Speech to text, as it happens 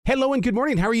Hello and good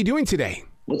morning. How are you doing today?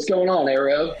 What's going on,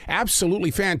 Arrow?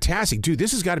 Absolutely fantastic. Dude,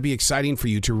 this has got to be exciting for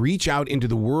you to reach out into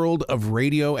the world of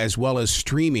radio as well as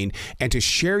streaming and to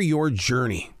share your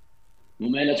journey. Well,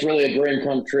 man, it's really a dream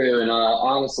come true. And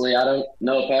honestly, I don't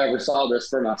know if I ever saw this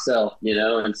for myself,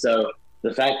 and so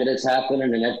the fact that it's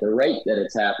happening and at the rate that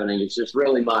it's happening, it's just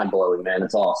really mind-blowing, man.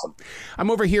 It's awesome.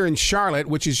 I'm over here in Charlotte,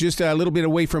 which is just a little bit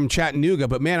away from Chattanooga,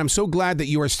 but man, I'm so glad that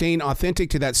you are staying authentic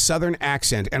to that Southern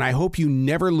accent, and I hope you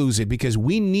never lose it because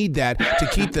we need that to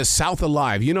keep the South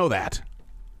alive. You know that.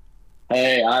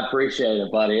 Hey, I appreciate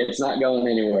it, buddy. It's not going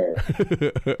anywhere.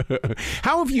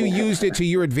 How have you used it to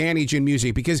your advantage in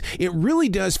music? Because it really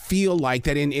does feel like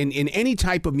that in any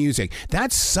type of music,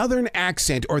 that Southern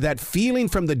accent or that feeling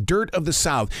from the dirt of the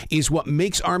South is what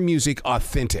makes our music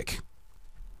authentic.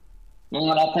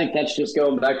 Well, I think that's just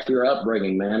going back to your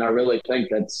upbringing, man. I really think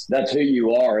that's who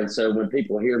you are. And so when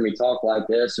people hear me talk like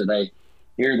this or they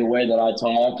hear the way that I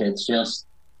talk, it's just,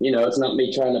 it's not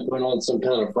me trying to put on some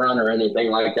kind of front or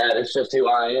anything like that. It's just who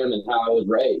I am and how I was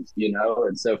raised,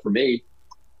 And so for me,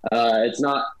 it's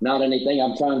not anything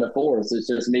I'm trying to force. It's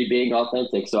just me being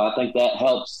authentic. So I think that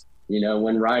helps,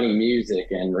 when writing music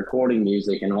and recording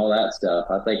music and all that stuff.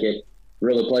 I think it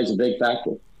really plays a big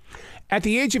factor. At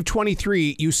the age of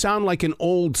 23, you sound like an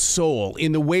old soul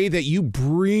in the way that you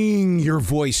bring your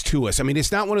voice to us. I mean,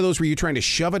 it's not one of those where you're trying to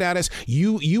shove it at us.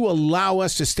 You allow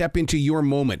us to step into your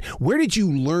moment. Where did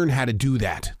you learn how to do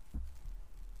that?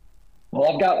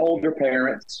 Well, I've got older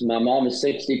parents. My mom is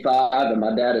 65 and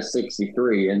my dad is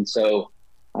 63. And so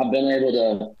I've been able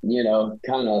to,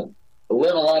 kind of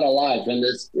live a lot of life in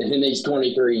these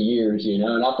 23 years, and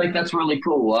I think that's really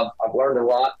cool. I've learned a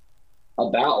lot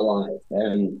about life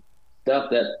and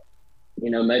stuff that,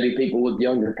 maybe people with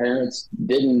younger parents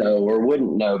didn't know or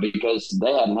wouldn't know because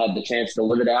they hadn't had the chance to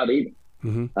live it out either.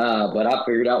 Mm-hmm. But I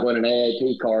figured out what an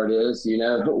AAP card is,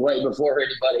 way before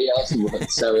anybody else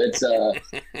would. So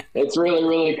it's really,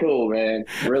 really cool, man.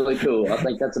 Really cool. I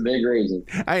think that's a big reason.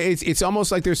 It's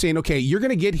almost like they're saying, okay, you're going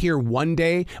to get here one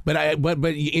day, but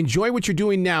enjoy what you're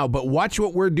doing now, but watch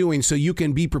what we're doing so you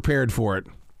can be prepared for it.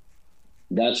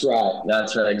 That's right.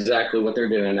 That's exactly what they're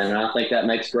doing. And I think that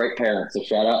makes great parents. So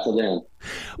shout out to them.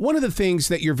 One of the things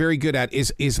that you're very good at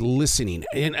is listening.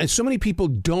 And so many people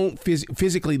don't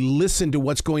physically listen to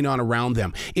what's going on around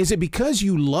them. Is it because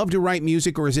you love to write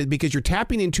music, or is it because you're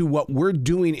tapping into what we're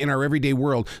doing in our everyday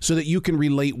world so that you can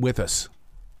relate with us?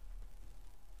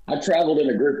 I traveled in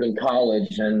a group in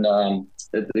college, and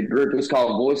the group was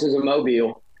called Voices of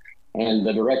Mobile. And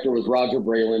the director was Roger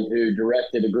Breland, who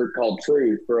directed a group called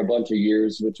Truth for a bunch of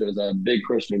years, which was a big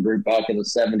Christian group back in the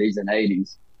 70s and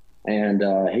 80s.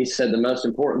 And he said the most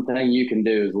important thing you can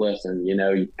do is listen.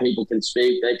 People can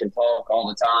speak, they can talk all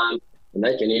the time, and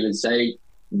they can even say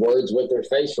words with their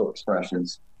facial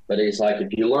expressions. But he's like,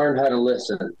 if you learn how to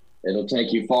listen, it'll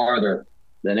take you farther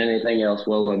than anything else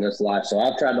will in this life. So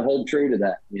I've tried to hold true to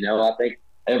that. I think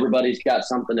everybody's got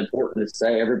something important to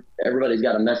say. Everybody's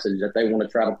got a message that they want to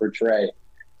try to portray.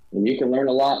 And you can learn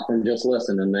a lot from just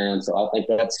listening, man. So I think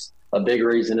that's a big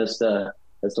reason as to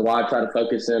why I try to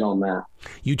focus in on that.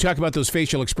 You talk about those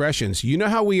facial expressions. You know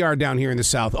how we are down here in the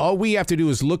South. All we have to do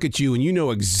is look at you, and you know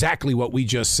exactly what we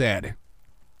just said.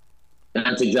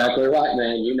 That's exactly right,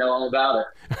 man. You know all about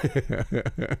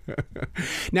it.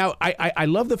 Now, I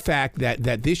love the fact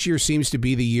that this year seems to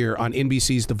be the year on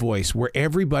NBC's The Voice where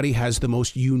everybody has the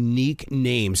most unique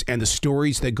names and the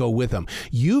stories that go with them.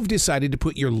 You've decided to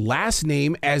put your last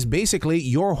name as basically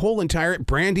your whole entire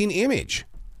branding image.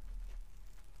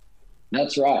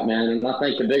 That's right, man. And I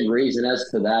think the big reason as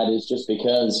to that is just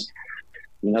because,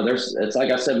 it's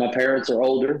like I said, my parents are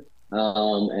older.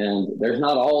 And there's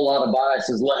not a whole lot of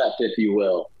biases left, if you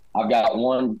will. I've got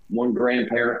one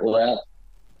grandparent left,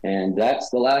 and that's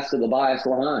the last of the bias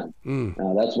line.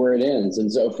 That's where it ends.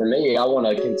 And so for me, I want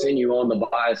to continue on the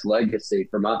bias legacy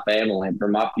for my family and for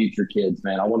my future kids,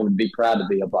 man. I want them to be proud to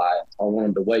be a bias. I want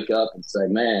them to wake up and say,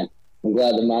 man, I'm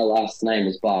glad that my last name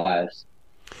is Bias.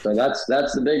 So that's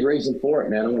the big reason for it,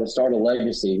 man. I'm going to start a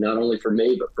legacy, not only for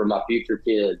me, but for my future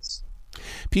kids.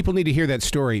 People need to hear that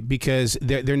story because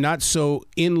they're not so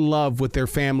in love with their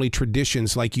family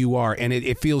traditions like you are. And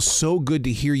it feels so good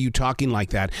to hear you talking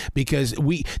like that because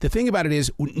the thing about it is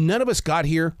none of us got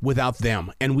here without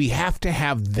them. And we have to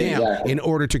have them in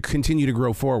order to continue to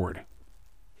grow forward.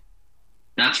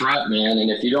 That's right, man. And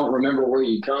if you don't remember where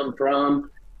you come from,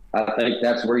 I think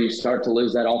that's where you start to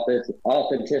lose that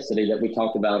authenticity that we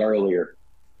talked about earlier.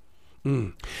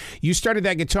 You started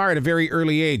that guitar at a very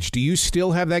early age. Do you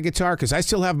still have that guitar? Because I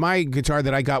still have my guitar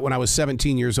that I got when I was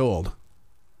 17 years old.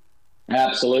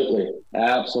 Absolutely.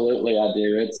 Absolutely. I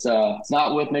do. It's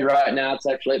not with me right now. It's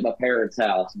actually at my parents'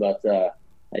 house, but,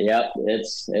 yep,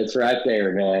 it's right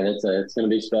there, man. It's going to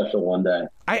be special one day.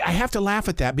 I have to laugh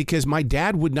at that because my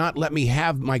dad would not let me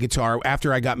have my guitar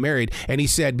after I got married. And he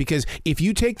said, because if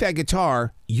you take that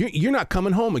guitar, you're not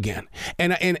coming home again.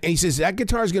 And he says, that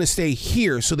guitar is going to stay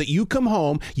here so that you come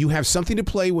home, you have something to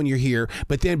play when you're here.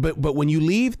 But when you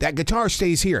leave, that guitar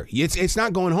stays here. It's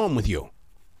not going home with you.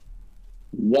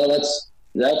 Well,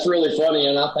 that's really funny,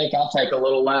 and I think I'll take a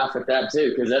little laugh at that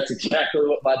too, because that's exactly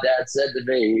what my dad said to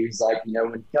me. He's like, when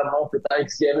you come home for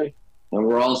Thanksgiving and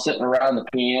we're all sitting around the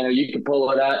piano, you can pull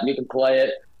it out and you can play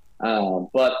it.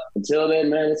 But until then,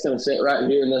 man, it's going to sit right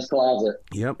here in this closet.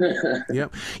 Yep.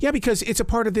 Yep. Yeah, because it's a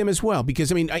part of them as well.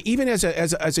 Because, I mean, even as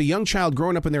a young child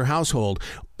growing up in their household,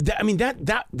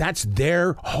 that's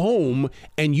their home,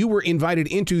 and you were invited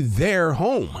into their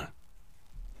home.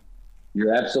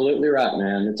 You're absolutely right,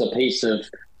 man. It's a piece of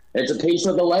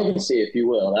the legacy, if you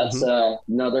will. That's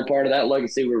another part of that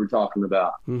legacy we were talking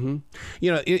about. Mm-hmm.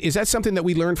 Is that something that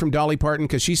we learned from Dolly Parton?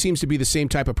 Because she seems to be the same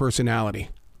type of personality.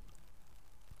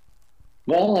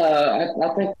 Well,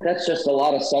 I think that's just a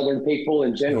lot of Southern people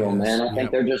in general, man. I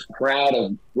think they're just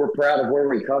we're proud of where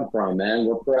we come from, man.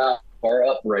 We're proud of our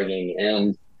upbringing.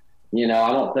 And,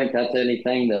 I don't think that's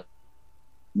anything that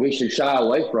we should shy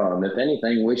away from. If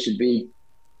anything, we should be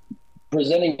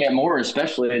presenting it more,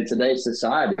 especially in today's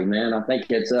society, man. I think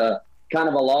it's a kind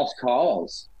of a lost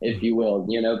cause, if you will.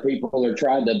 People are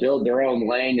trying to build their own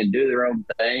lane and do their own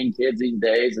thing, kids these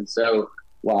days. And so,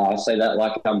 I say that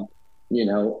like I'm,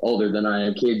 older than I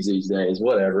am, kids these days,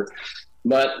 whatever.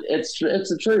 But it's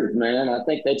the truth, man. I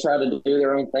think they try to do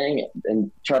their own thing and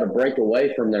try to break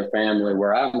away from their family,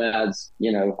 where I'm at, I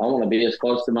want to be as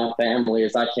close to my family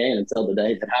as I can until the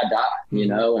day that I die,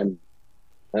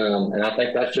 and I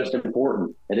think that's just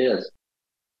important. It is.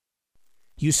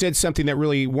 You said something that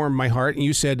really warmed my heart, and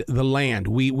you said the land.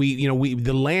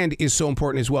 The land is so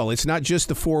important as well. It's not just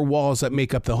the four walls that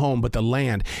make up the home, but the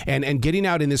land. And getting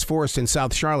out in this forest in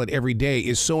South Charlotte every day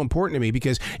is so important to me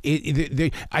because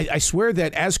I swear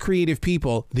that as creative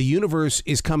people, the universe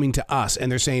is coming to us,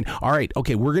 and they're saying, "All right,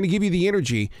 okay, we're going to give you the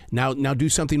energy. Now do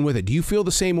something with it." Do you feel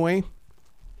the same way?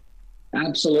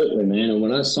 Absolutely, man. And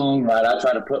when I songwrite, I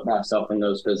try to put myself in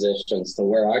those positions to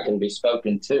where I can be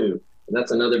spoken to. And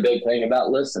that's another big thing about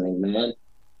listening, man.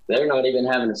 They're not even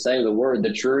having to say the word,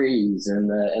 the trees and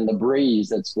the breeze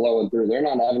that's blowing through. They're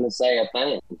not having to say a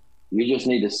thing. You just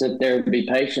need to sit there and be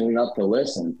patient enough to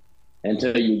listen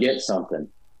until you get something.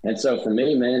 And so for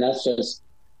me, man, that's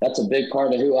a big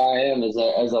part of who I am as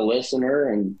a listener.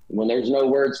 And when there's no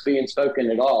words being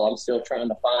spoken at all, I'm still trying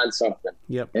to find something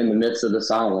in the midst of the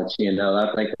silence.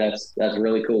 I think that's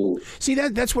really cool. See,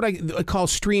 that's what I call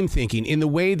stream thinking, in the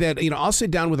way that, I'll sit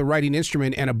down with a writing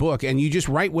instrument and a book, and you just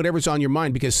write whatever's on your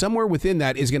mind, because somewhere within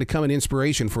that is going to come an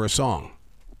inspiration for a song.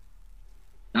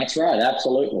 That's right.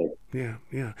 Absolutely. Yeah.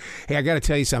 Hey, I got to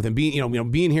tell you something.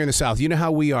 Being here in the South, you know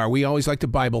how we are. We always like to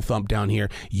Bible thump down here.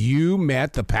 You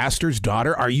met the pastor's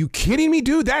daughter. Are you kidding me,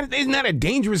 dude? Isn't that a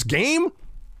dangerous game?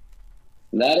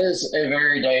 That is a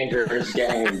very dangerous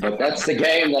game, but that's the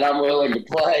game that I'm willing to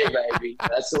play, baby.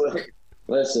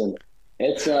 Listen,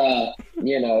 it's,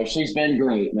 she's been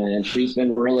great, man. She's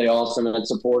been really awesome and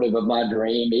supportive of my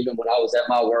dream. Even when I was at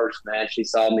my worst, man, she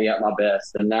saw me at my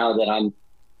best. And now that I'm,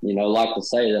 like to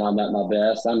say that I'm at my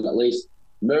best, I'm at least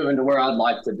moving to where I'd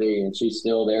like to be, and she's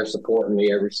still there supporting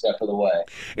me every step of the way.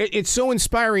 It's so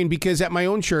inspiring because at my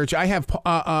own church, I have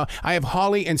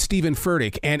Holly and Stephen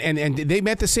Furtick, and they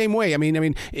met the same way. I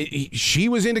mean, she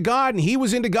was into God and he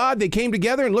was into God. They came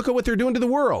together, and look at what they're doing to the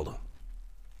world.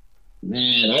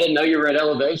 Man, I didn't know you were at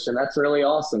Elevation. That's really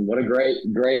awesome. What a great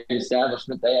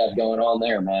establishment they have going on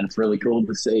there, man. It's really cool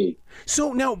to see.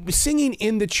 So now, singing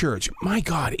in the church, my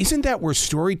God, isn't that where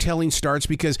storytelling starts?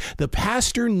 Because the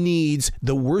pastor needs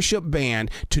the worship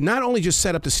band to not only just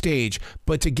set up the stage,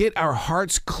 but to get our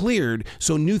hearts cleared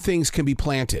so new things can be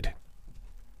planted.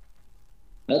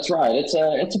 That's right. It's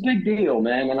a big deal,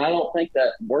 man. And I don't think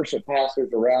that worship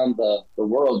pastors around the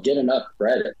world get enough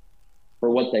credit for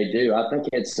what they do. I think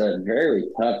it's a very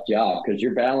tough job because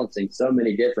you're balancing so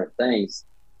many different things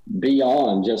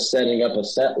beyond just setting up a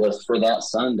set list for that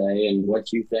Sunday and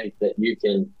what you think that you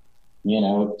can,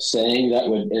 sing that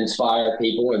would inspire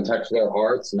people and touch their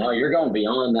hearts. No, you're going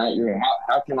beyond that.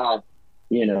 How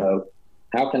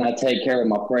can I take care of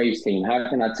my praise team? How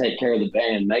can I take care of the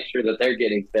band? Make sure that they're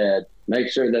getting fed. Make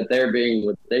sure that they're being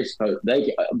what they're supposed,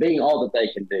 being all that they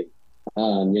can be.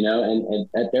 And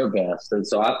at their best. And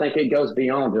so I think it goes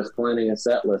beyond just planning a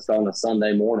set list on a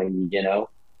Sunday morning,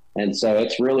 and so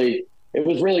it's really it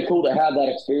was really cool to have that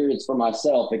experience for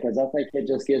myself, because I think it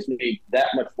just gives me that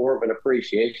much more of an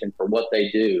appreciation for what they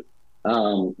do.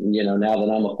 Now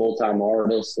that I'm a full-time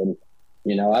artist, and,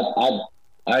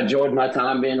 I enjoyed my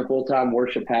time being a full-time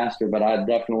worship pastor, but I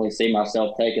definitely see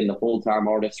myself taking the full-time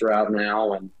artist route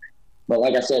now. But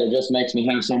like I said, it just makes me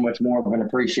have so much more of an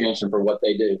appreciation for what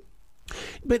they do.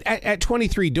 But at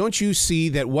 23, don't you see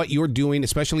that what you're doing,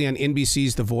 especially on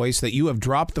NBC's The Voice, that you have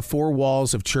dropped the four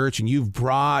walls of church and you've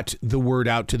brought the word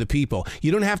out to the people?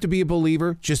 You don't have to be a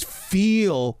believer. Just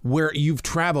feel where you've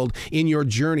traveled in your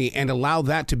journey and allow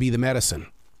that to be the medicine.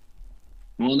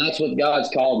 Well, that's what God's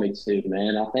called me to,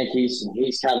 man. I think he's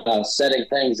kind of setting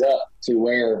things up to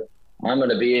where I'm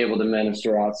going to be able to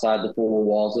minister outside the four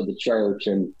walls of the church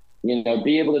and,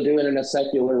 be able to do it in a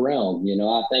secular realm.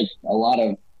 I think a lot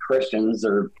of Christians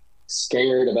are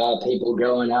scared about people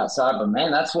going outside, but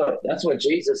man, that's what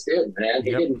Jesus did, man.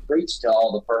 He didn't preach to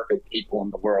all the perfect people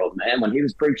in the world, man. When he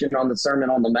was preaching on the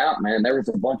Sermon on the Mount, man, there was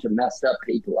a bunch of messed up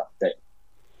people out there.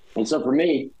 And so for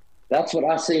me, that's what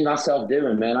I see myself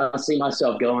doing, man. I see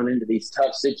myself going into these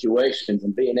tough situations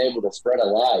and being able to spread a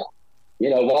light,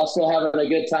 while still having a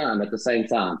good time at the same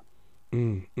time.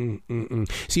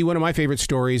 See, one of my favorite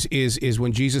stories is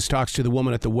when Jesus talks to the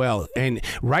woman at the well, and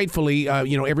rightfully,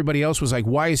 everybody else was like,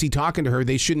 why is he talking to her?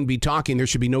 They shouldn't be talking. There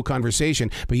should be no conversation.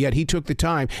 But yet he took the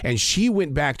time and she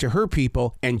went back to her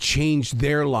people and changed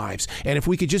their lives. And if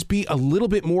we could just be a little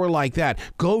bit more like that,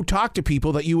 go talk to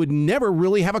people that you would never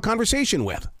really have a conversation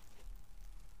with.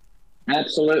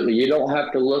 Absolutely. You don't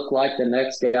have to look like the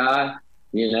next guy,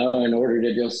 in order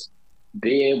to just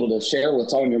be able to share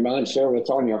what's on your mind, share what's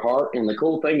on your heart. And the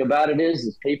cool thing about it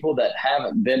is people that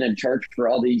haven't been in church for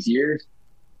all these years,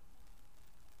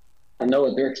 I know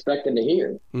what they're expecting to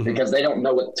hear because they don't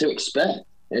know what to expect.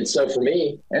 And so for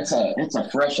me, it's a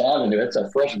fresh avenue. It's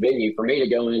a fresh venue for me to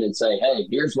go in and say, hey,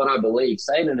 here's what I believe,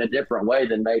 say it in a different way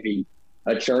than maybe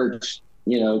a church,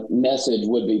 message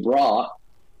would be brought.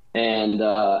 And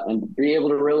be able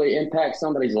to really impact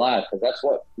somebody's life,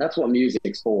 because that's what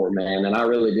music's for, man. And I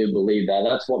really do believe that.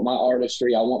 That's what I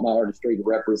want my artistry to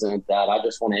represent that. I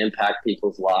just want to impact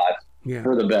people's lives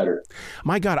for the better.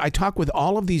 My God, I talk with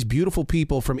all of these beautiful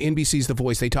people from NBC's The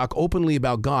Voice. They talk openly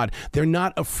about God. They're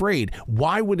not afraid.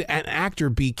 Why would an actor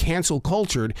be cancel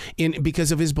cultured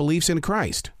because of his beliefs in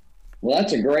Christ? Well,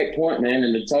 that's a great point, man.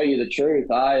 And to tell you the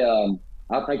truth,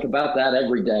 I think about that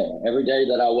every day. Every day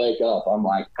that I wake up, I'm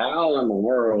like, how in the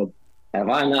world have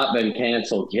I not been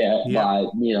canceled yet by,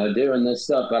 doing this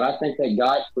stuff? But I think that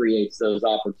God creates those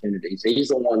opportunities. He's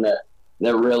the one that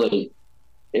really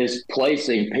is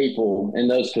placing people in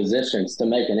those positions to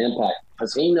make an impact,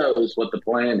 because he knows what the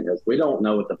plan is. We don't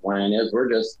know what the plan is.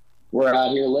 We're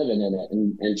out here living in it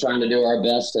and trying to do our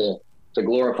best to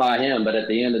glorify him. But at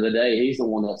the end of the day, he's the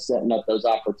one that's setting up those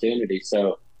opportunities.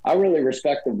 So I really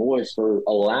respect The Voice for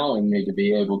allowing me to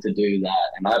be able to do that.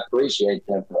 And I appreciate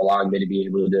them for allowing me to be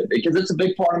able to do it, because it's a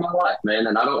big part of my life, man.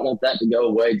 And I don't want that to go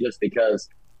away just because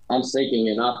I'm seeking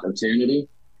an opportunity.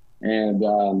 And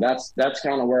that's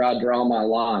kind of where I draw my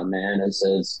line, man. It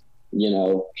says,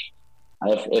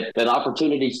 if an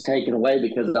opportunity's taken away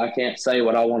because I can't say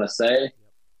what I want to say,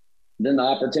 then the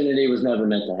opportunity was never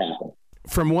meant to happen.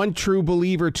 From one true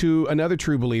believer to another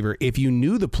true believer, if you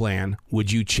knew the plan,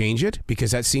 would you change it?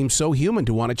 Because that seems so human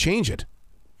to want to change it.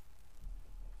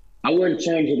 I wouldn't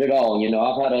change it at all.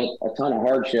 I've had a ton of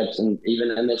hardships, and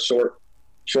even in this short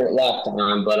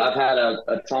lifetime, but I've had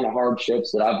a ton of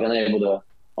hardships that I've been able to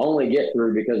only get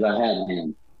through because I had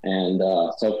him. And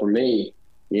so for me,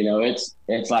 it's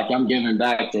like I'm giving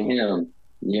back to him,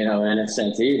 in a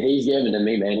sense. He's giving to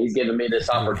me, man. He's giving me this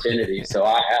opportunity. So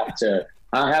I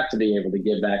have to be able to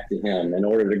give back to him in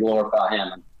order to glorify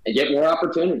him and get more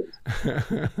opportunities.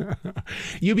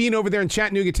 You being over there in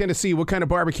Chattanooga, Tennessee, what kind of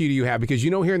barbecue do you have? Because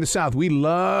here in the South, we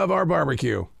love our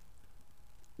barbecue.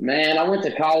 Man, I went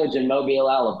to college in Mobile,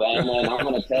 Alabama, and I'm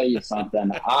going to tell you something.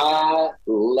 I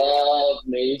love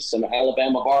me some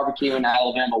Alabama barbecue and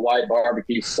Alabama white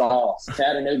barbecue sauce.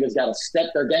 Chattanooga's got to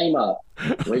step their game up.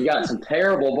 We got some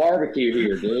terrible barbecue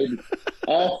here, dude.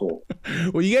 Awful.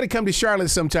 Well, you got to come to Charlotte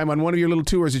sometime on one of your little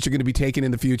tours that you're going to be taking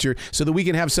in the future, so that we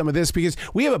can have some of this, because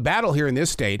we have a battle here in this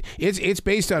state. It's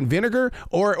based on vinegar,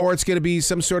 or it's going to be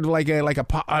some sort of like a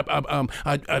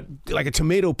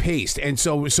tomato paste, and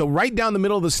so right down the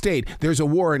middle of the state, there's a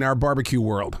war in our barbecue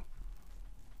world.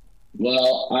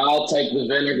 Well, I'll take the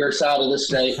vinegar side of the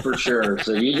state for sure.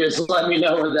 So you just let me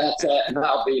know where that's at, and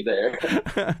I'll be there.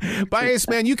 Bias,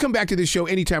 man, you come back to this show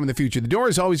anytime in the future. The door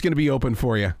is always going to be open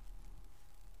for you.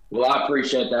 Well, I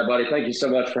appreciate that, buddy. Thank you so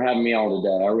much for having me on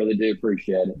today. I really do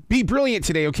appreciate it. Be brilliant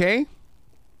today, okay?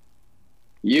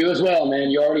 You as well, man.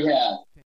 You already have.